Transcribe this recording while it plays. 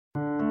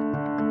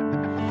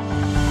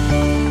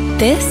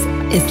This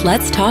is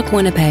Let's Talk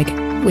Winnipeg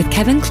with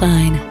Kevin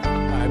Klein.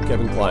 I'm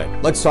Kevin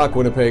Klein. Let's talk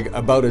Winnipeg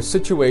about a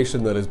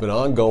situation that has been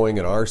ongoing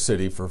in our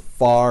city for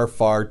far,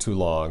 far too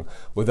long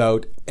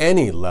without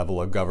any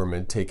level of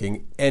government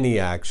taking any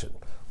action.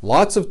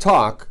 Lots of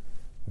talk,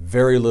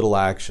 very little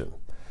action.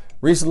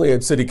 Recently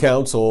at City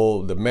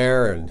Council, the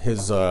mayor and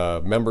his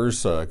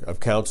members of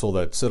council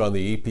that sit on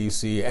the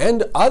EPC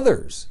and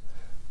others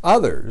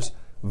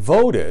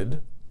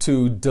voted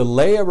to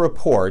delay a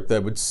report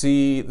that would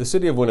see the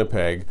City of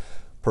Winnipeg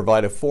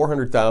provide a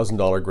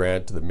 $400,000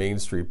 grant to the Main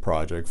Street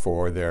project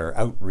for their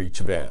outreach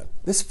van.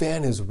 This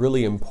van is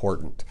really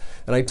important,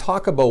 and I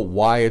talk about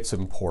why it's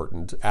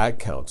important at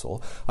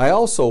Council. I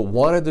also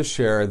wanted to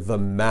share the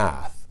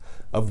math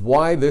of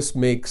why this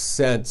makes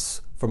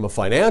sense from a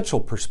financial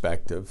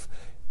perspective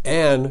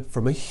and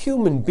from a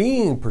human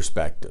being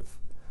perspective.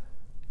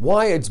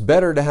 Why it's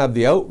better to have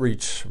the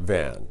outreach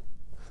van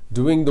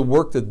doing the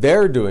work that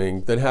they're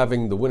doing than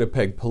having the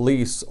Winnipeg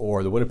Police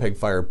or the Winnipeg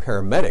Fire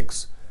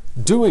paramedics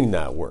doing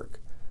that work.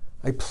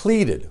 I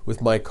pleaded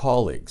with my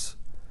colleagues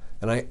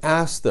and I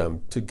asked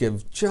them to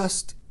give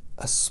just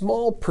a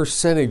small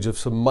percentage of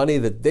some money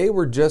that they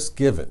were just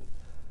given.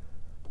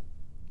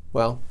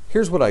 Well,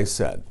 here's what I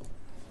said.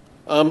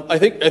 I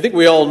think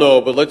we all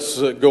know, but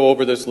let's go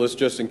over this list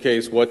just in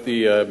case, what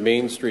the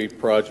Main Street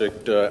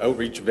Project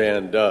outreach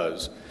van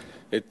does.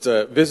 It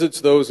visits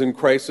those in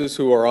crisis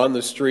who are on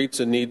the streets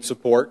and need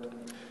support.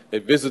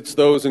 It visits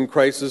those in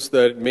crisis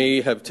that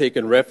may have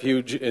taken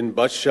refuge in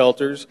bus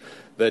shelters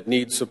that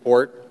need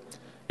support.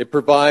 It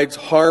provides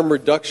harm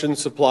reduction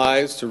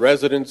supplies to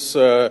residents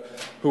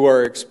who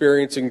are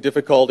experiencing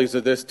difficulties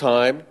at this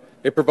time.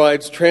 It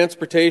provides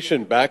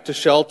transportation back to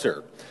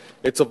shelter.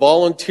 It's a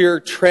volunteer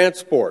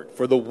transport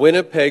for the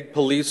Winnipeg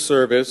Police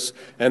Service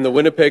and the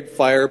Winnipeg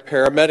Fire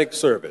Paramedic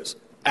Service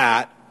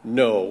at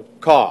no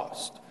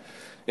cost.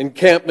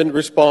 Encampment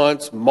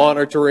response,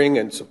 monitoring,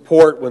 and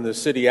support when the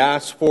city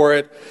asks for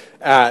it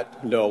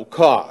at no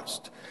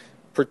cost.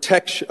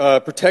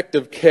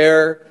 Protective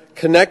care,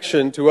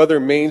 connection to other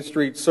Main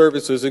Street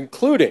services,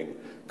 including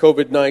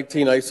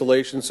COVID-19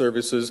 isolation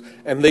services,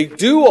 and they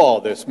do all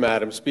this,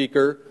 Madam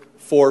Speaker,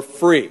 for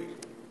free.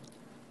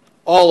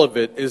 All of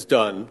it is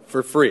done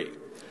for free.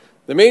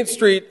 The Main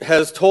Street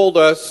has told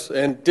us,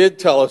 and did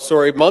tell us,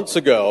 months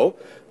ago,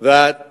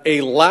 that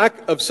a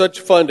lack of such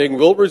funding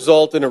will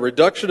result in a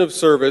reduction of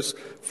service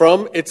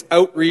from its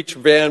outreach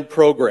van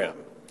program.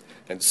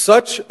 And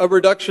such a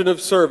reduction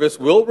of service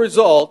will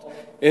result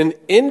in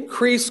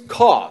increased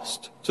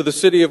cost to the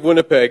City of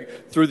Winnipeg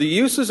through the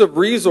uses of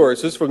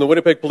resources from the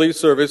Winnipeg Police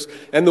Service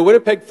and the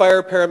Winnipeg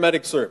Fire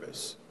Paramedic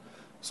Service.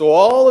 So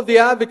all of the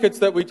advocates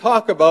that we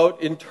talk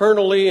about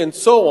internally and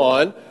so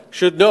on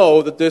should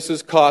know that this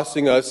is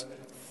costing us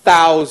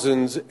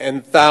thousands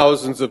and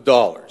thousands of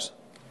dollars.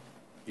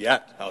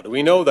 Yet, how do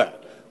we know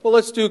that? Well,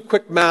 let's do a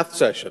quick math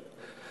session.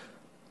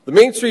 The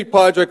Main Street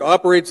Project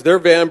operates their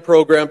van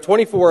program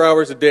 24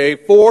 hours a day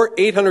for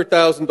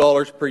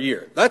 $800,000 per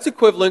year. That's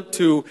equivalent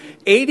to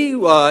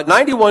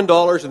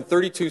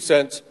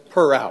 $91.32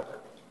 per hour.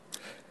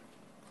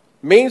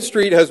 Main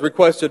Street has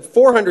requested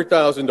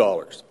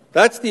 $400,000.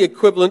 That's the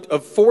equivalent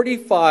of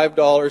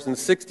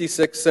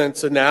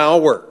 $45.66 an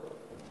hour.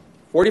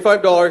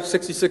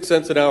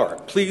 $45.66 an hour.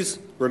 Please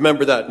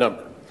remember that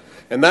number.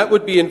 And that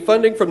would be in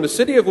funding from the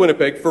City of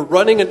Winnipeg for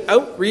running an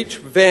outreach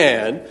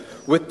van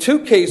with 2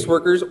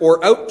 caseworkers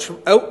or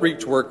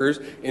outreach workers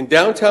in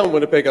downtown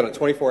Winnipeg on a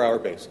 24-hour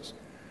basis.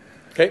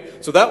 Okay,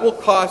 so that will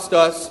cost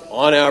us,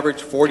 on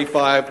average,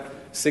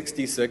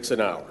 $45.66 an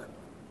hour.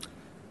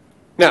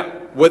 Now,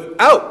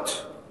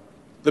 without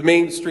the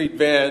Main Street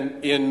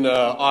van in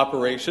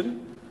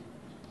operation,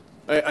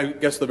 I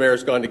guess the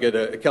mayor's gone to get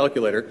a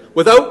calculator.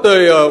 Without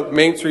the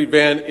Main Street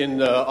van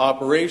in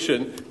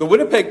operation, the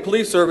Winnipeg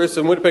Police Service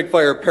and Winnipeg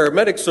Fire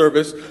Paramedic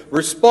Service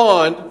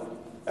respond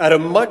at a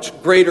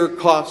much greater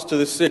cost to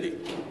the city.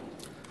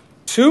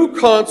 2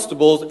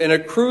 constables and a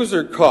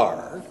cruiser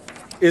car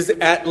is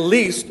at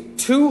least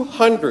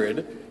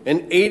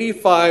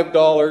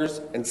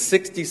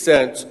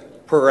 $285.60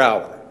 per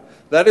hour.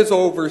 That is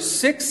over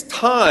 6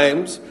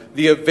 times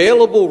the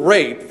available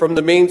rate from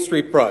the Main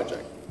Street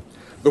Project.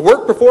 The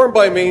work performed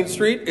by Main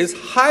Street is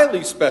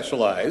highly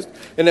specialized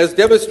and has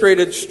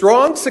demonstrated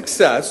strong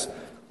success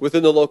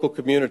within the local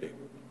community.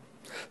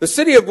 The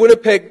City of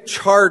Winnipeg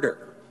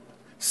Charter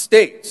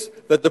states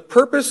that the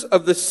purpose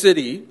of the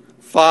city,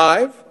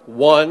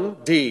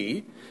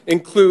 5(1)(d),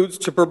 includes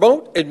to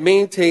promote and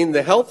maintain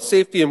the health,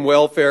 safety, and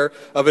welfare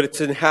of its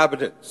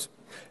inhabitants.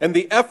 And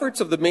the efforts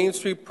of the Main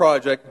Street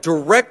Project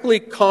directly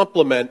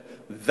complement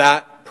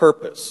that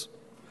purpose.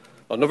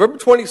 On November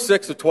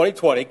 26th of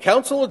 2020,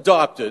 Council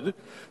adopted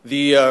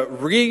the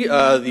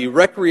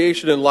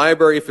Recreation and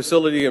Library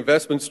Facility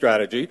Investment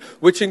Strategy,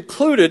 which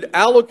included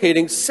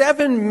allocating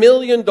 $7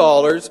 million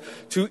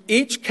to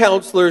each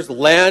councillor's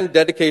Land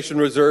Dedication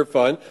Reserve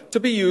Fund to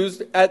be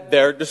used at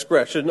their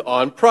discretion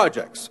on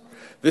projects.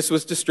 This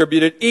was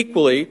distributed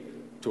equally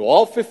to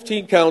all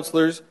 15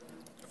 councillors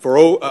for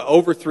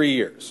over 3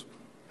 years.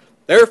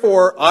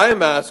 Therefore, I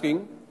am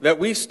asking that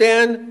we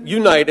stand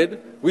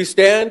united, we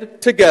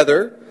stand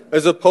together,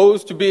 as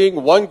opposed to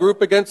being one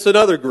group against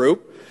another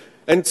group,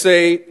 and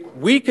say,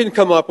 we can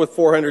come up with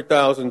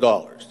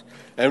 $400,000.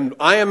 And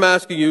I am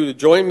asking you to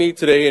join me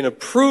today in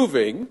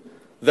approving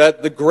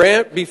that the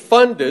grant be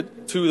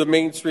funded to the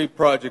Main Street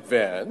Project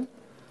van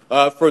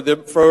through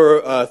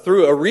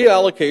a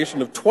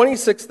reallocation of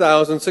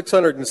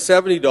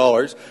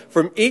 $26,670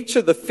 from each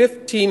of the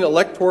 15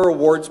 electoral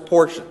awards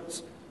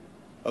portions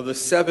of the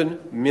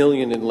 $7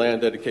 million in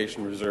land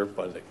dedication reserve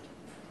funding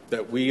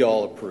that we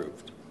all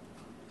approved.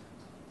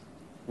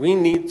 We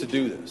need to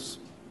do this.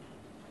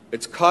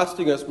 It's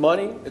costing us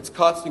money, it's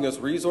costing us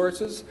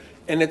resources,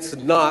 and it's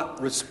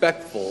not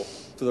respectful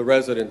to the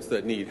residents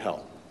that need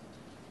help.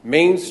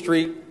 Main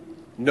Street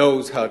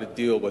knows how to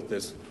deal with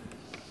this,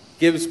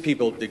 gives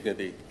people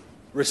dignity,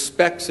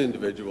 respects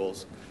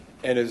individuals,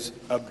 and is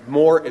a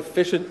more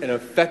efficient and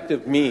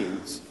effective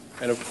means,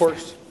 and of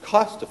course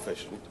cost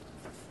efficient,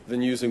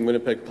 than using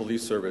Winnipeg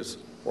Police Service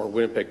or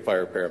Winnipeg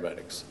Fire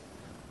Paramedics.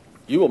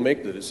 You will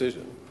make the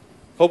decision.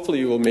 Hopefully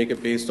you will make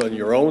it based on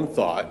your own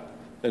thought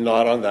and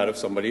not on that of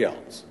somebody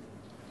else.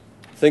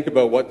 Think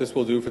about what this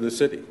will do for the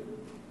city.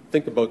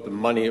 Think about the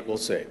money it will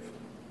save.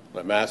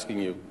 I'm asking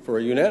you for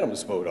a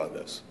unanimous vote on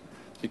this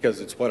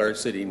because it's what our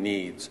city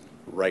needs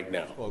right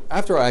now. Well,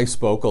 after I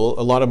spoke, a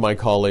lot of my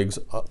colleagues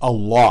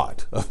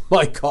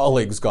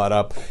got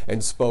up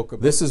and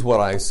spoke. This is what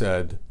I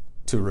said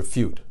to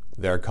refute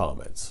their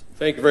comments.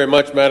 Thank you very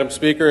much, Madam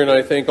Speaker, and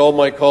I thank all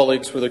my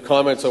colleagues for their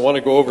comments. I want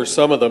to go over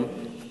some of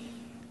them.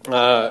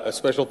 A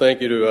special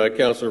thank you to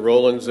Councillor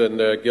Rowlands and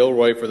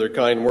Gilroy for their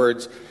kind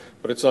words,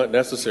 but it's not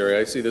necessary.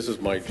 I see this as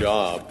my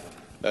job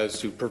as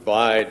to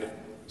provide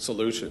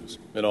solutions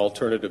and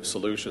alternative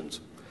solutions.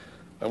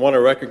 I want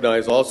to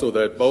recognize also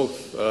that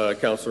both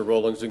Councillor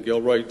Rowlands and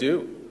Gilroy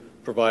do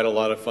provide a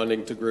lot of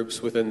funding to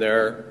groups within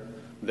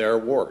their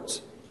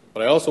wards.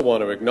 But I also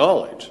want to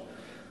acknowledge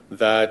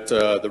that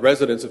the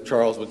residents of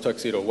Charleswood,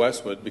 Tuxedo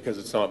Westwood, because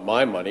it's not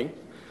my money,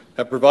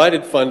 have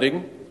provided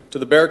funding to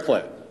the Bear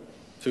Clan,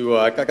 to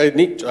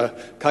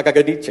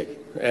Kakaganiche,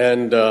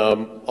 and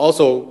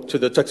also to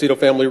the Tuxedo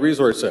Family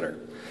Resource Center.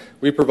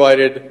 We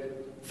provided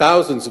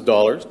thousands of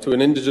dollars to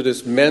an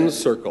Indigenous men's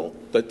circle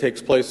that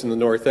takes place in the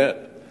North End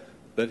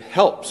that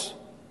helps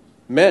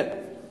men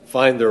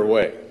find their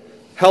way,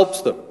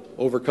 helps them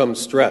overcome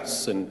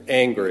stress and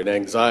anger and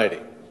anxiety.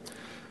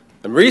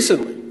 And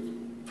recently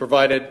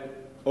provided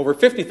over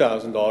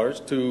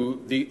 $50,000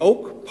 to the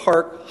Oak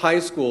Park High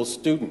School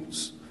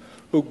students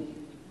who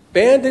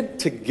banded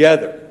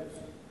together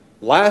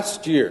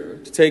last year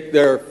to take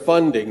their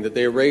funding that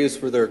they raised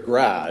for their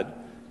grad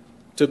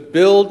to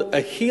build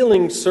a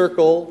healing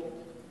circle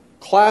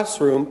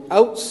classroom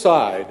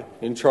outside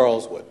in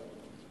Charleswood.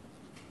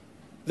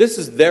 This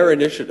is their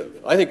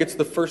initiative. I think it's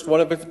the first one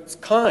of its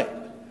kind.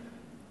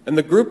 And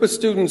the group of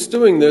students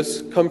doing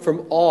this come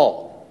from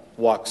all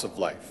walks of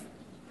life.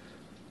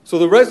 So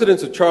the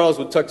residents of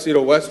Charleswood,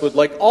 Tuxedo Westwood,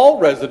 like all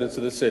residents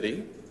of the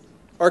city,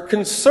 are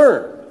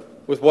concerned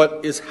with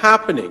what is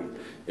happening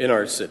in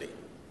our city.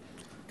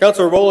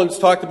 Councillor Rowlands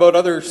talked about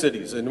other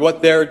cities and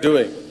what they're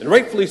doing, and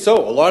rightfully so.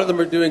 A lot of them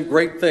are doing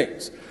great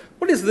things.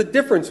 What is the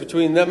difference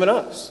between them and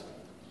us?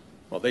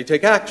 Well, they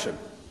take action.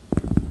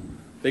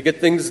 They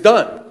get things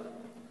done.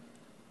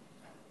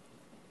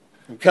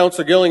 And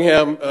Councillor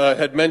Gillingham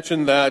had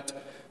mentioned that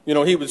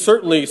he would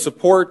certainly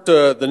support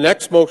the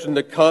next motion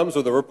that comes,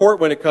 or the report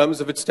when it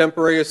comes, if it's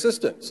temporary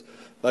assistance.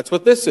 That's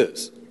what this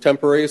is,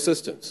 temporary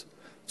assistance.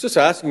 It's just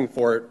asking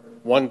for it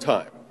one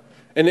time.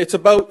 And it's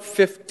about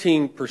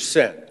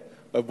 15%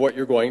 of what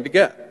you're going to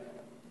get.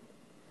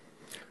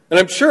 And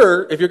I'm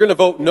sure if you're going to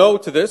vote no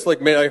to this,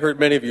 like I heard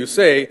many of you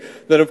say,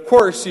 then of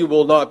course you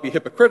will not be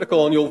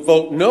hypocritical and you'll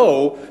vote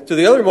no to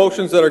the other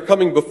motions that are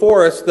coming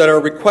before us that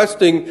are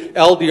requesting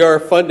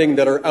LDR funding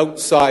that are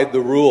outside the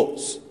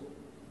rules.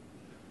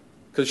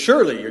 Because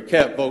surely you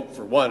can't vote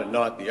for one and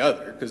not the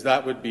other, because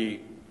that would be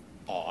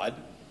odd.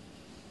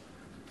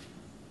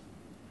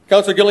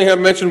 Councillor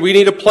Gillingham mentioned we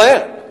need a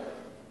plan.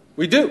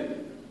 We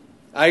do.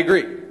 I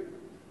agree.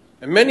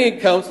 And many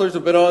councillors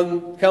have been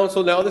on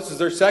council now. This is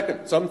their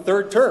second, some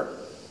third term.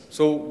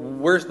 So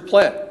where's the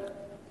plan?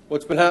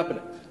 What's been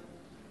happening?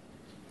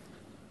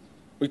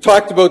 We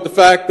talked about the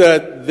fact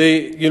that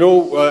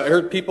I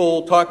heard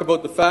people talk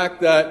about the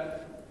fact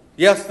that,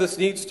 yes, this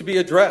needs to be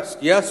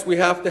addressed. Yes, we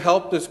have to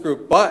help this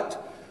group, but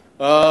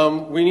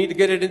we need to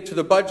get it into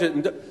the budget.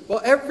 And,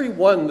 well,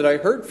 everyone that I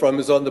heard from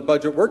is on the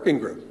budget working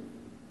group.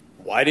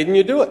 Why didn't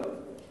you do it?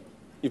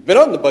 You've been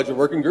on the budget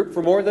working group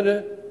for more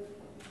than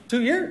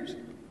 2 years.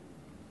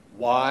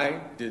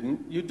 Why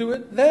didn't you do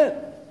it then?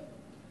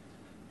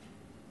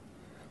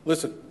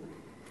 Listen,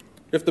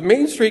 if the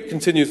Main Street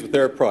continues with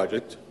their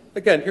project,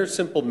 again, here's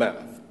simple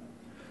math.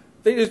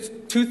 They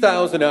did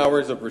 2,000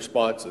 hours of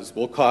responses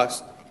will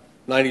cost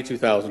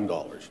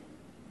 $92,000.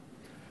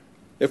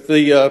 If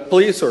the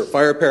police or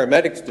fire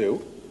paramedics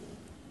do,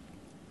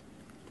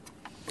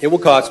 it will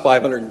cost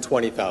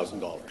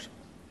 $520,000.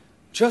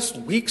 Just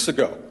weeks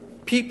ago,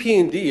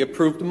 PP&D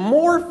approved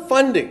more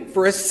funding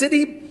for a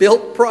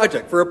city-built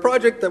project, for a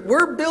project that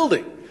we're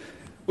building,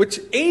 which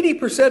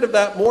 80% of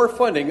that more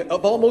funding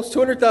of almost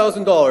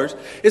 $200,000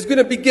 is going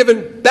to be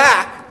given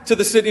back to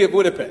the City of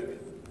Winnipeg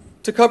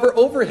to cover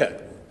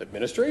overhead,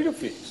 administrative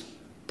fees,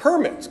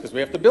 permits, because we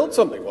have to build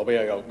something. Well,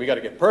 we got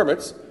to get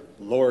permits.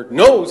 Lord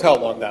knows how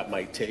long that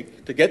might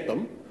take to get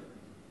them.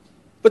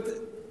 But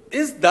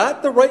is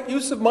that the right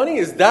use of money?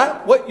 Is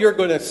that what you're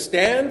going to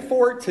stand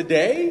for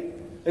today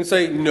and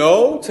say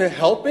no to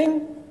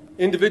helping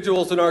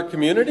individuals in our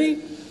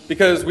community?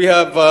 Because we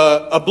have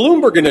a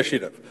Bloomberg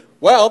initiative.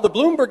 Well, the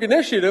Bloomberg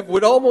initiative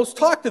would almost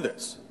talk to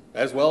this,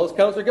 as well as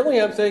Councillor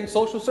Gillingham saying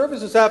social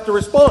services have to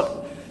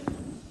respond.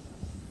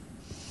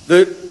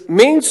 The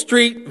Main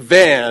Street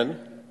van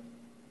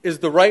is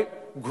the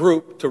right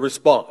group to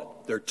respond.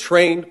 They're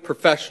trained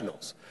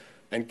professionals.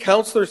 And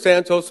Councillor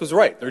Santos was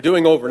right. They're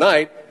doing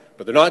overnight,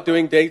 but they're not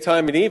doing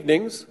daytime and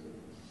evenings.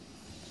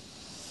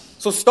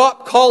 So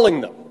stop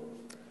calling them.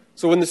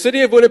 So when the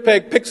City of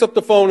Winnipeg picks up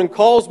the phone and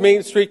calls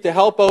Main Street to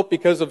help out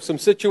because of some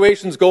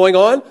situations going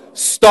on,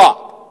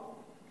 stop.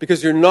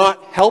 Because you're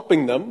not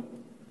helping them.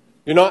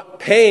 You're not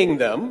paying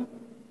them.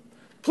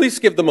 Please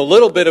give them a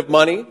little bit of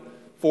money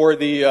for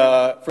the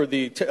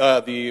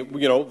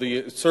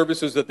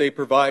services that they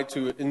provide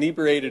to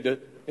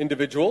inebriated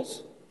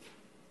individuals.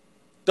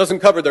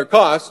 Doesn't cover their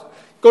cost.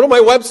 Go to my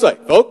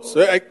website, folks.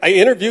 I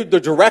interviewed the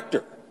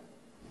director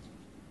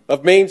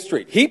of Main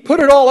Street. He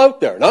put it all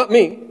out there, not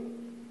me.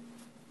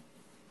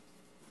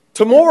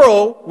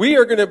 Tomorrow, we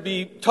are going to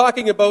be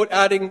talking about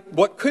adding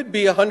what could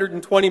be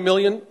 $120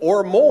 million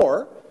or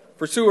more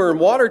for sewer and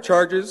water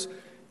charges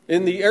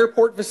in the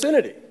airport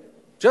vicinity.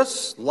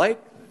 Just like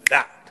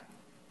that.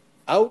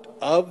 Out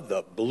of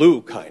the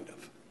blue, kind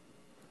of.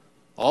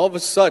 All of a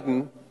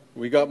sudden,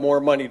 we got more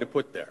money to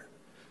put there.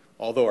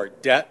 Although our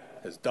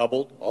debt has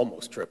doubled,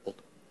 almost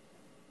tripled.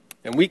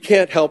 And we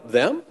can't help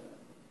them.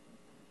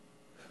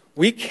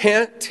 We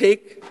can't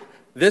take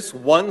this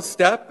one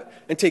step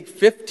and take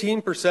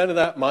 15% of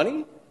that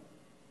money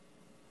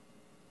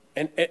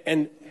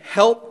and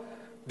help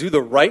do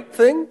the right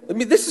thing. I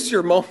mean, this is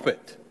your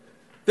moment.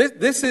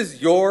 This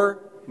is your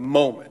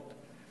moment.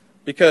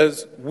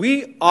 Because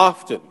we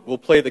often will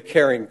play the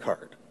caring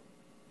card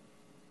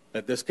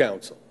at this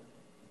council.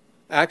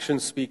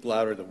 Actions speak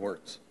louder than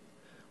words.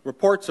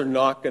 Reports are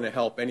not going to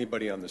help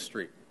anybody on the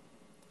street.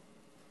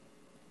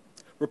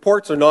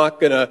 Reports are not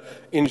going to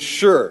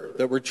ensure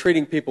that we're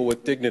treating people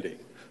with dignity,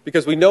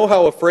 because we know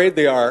how afraid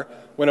they are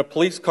when a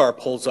police car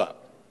pulls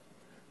up.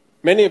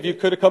 Many of you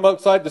could have come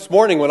outside this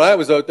morning when I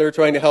was out there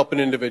trying to help an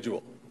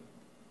individual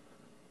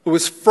who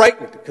was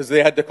frightened because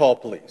they had to call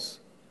police.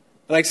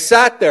 And I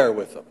sat there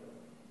with them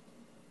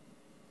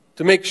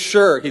to make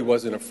sure he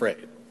wasn't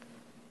afraid.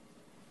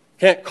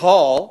 Can't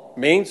call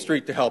Main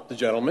Street to help the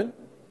gentleman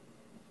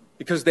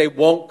because they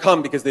won't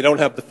come because they don't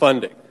have the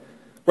funding.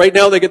 Right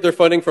now they get their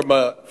funding from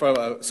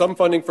some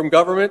funding from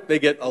government. They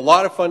get a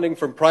lot of funding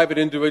from private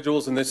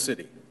individuals in this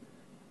city.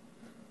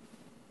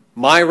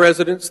 My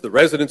residents, the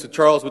residents of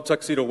Charleswood,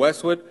 Tuxedo,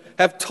 Westwood,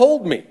 have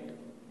told me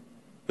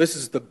this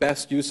is the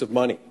best use of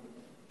money,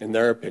 in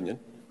their opinion.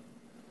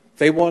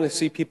 They want to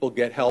see people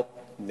get help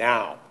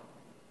now,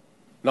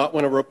 not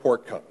when a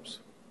report comes.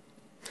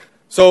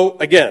 So,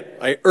 again,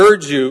 I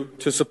urge you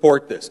to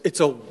support this.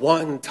 It's a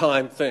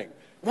one-time thing.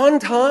 One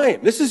time.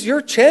 This is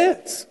your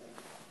chance.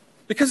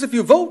 Because if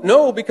you vote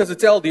no because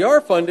it's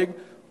LDR funding,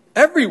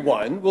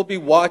 everyone will be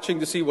watching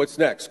to see what's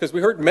next. Because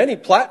we heard many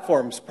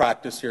platforms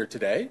practice here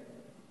today.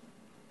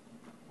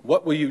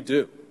 What will you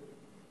do?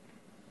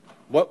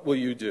 What will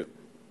you do?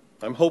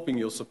 I'm hoping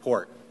you'll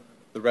support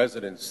the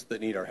residents that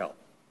need our help.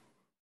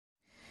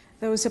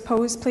 Those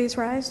opposed, please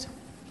rise.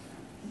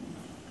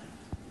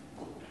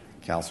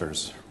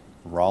 Councillors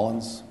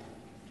Rollins,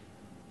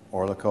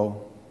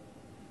 Orlico,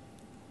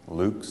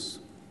 Lukes,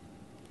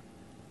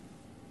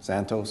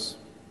 Santos,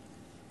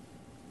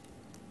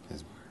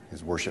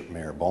 His Worship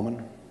Mayor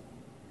Bowman,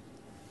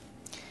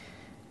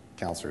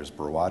 Councillors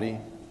Burwadi,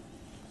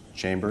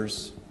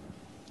 Chambers,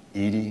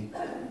 Eadie,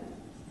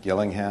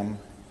 Gillingham,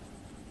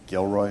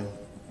 Gilroy,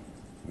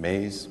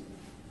 Mays.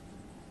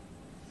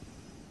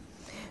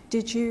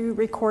 Did you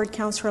record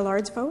Councillor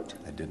Allard's vote?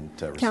 I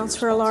didn't receive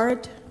Councillor a response.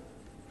 Allard?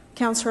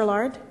 Councillor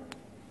Allard?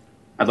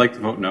 I'd like to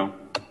vote no.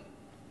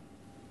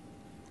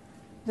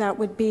 That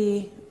would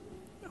be,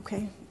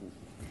 okay.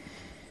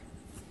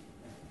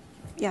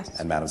 Yes.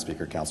 And Madam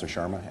Speaker, Councillor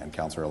Sharma and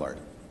Councillor Allard.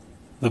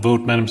 The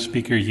vote, Madam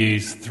Speaker,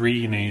 yeas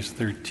 3, nays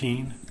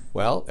 13.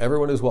 Well,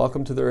 everyone is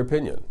welcome to their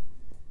opinion.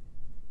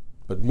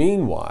 But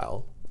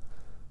meanwhile,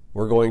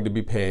 we're going to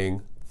be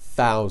paying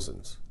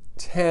thousands,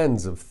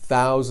 tens of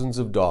thousands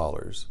of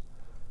dollars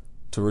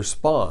to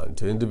respond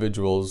to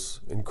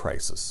individuals in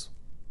crisis.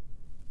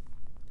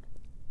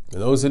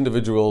 And those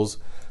individuals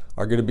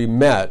are going to be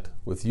met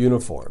with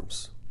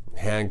uniforms,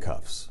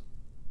 handcuffs,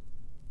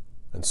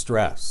 and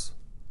stress,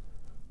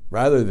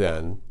 rather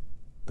than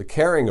the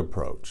caring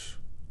approach,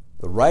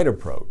 the right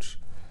approach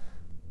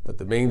that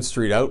the Main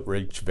Street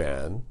Outreach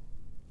van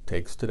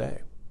takes today.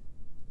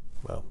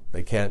 Well,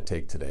 they can't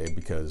take today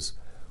because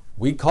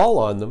we call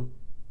on them,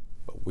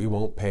 but we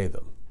won't pay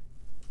them.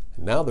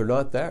 And now they're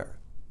not there.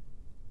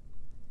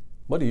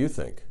 What do you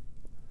think?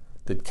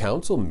 Did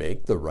council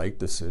make the right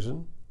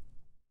decision?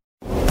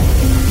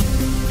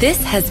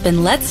 This has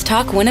been Let's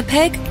Talk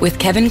Winnipeg with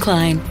Kevin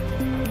Klein.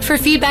 For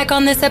feedback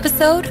on this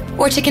episode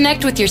or to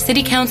connect with your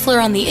city councillor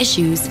on the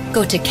issues,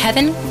 go to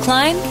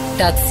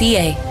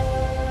kevinklein.ca.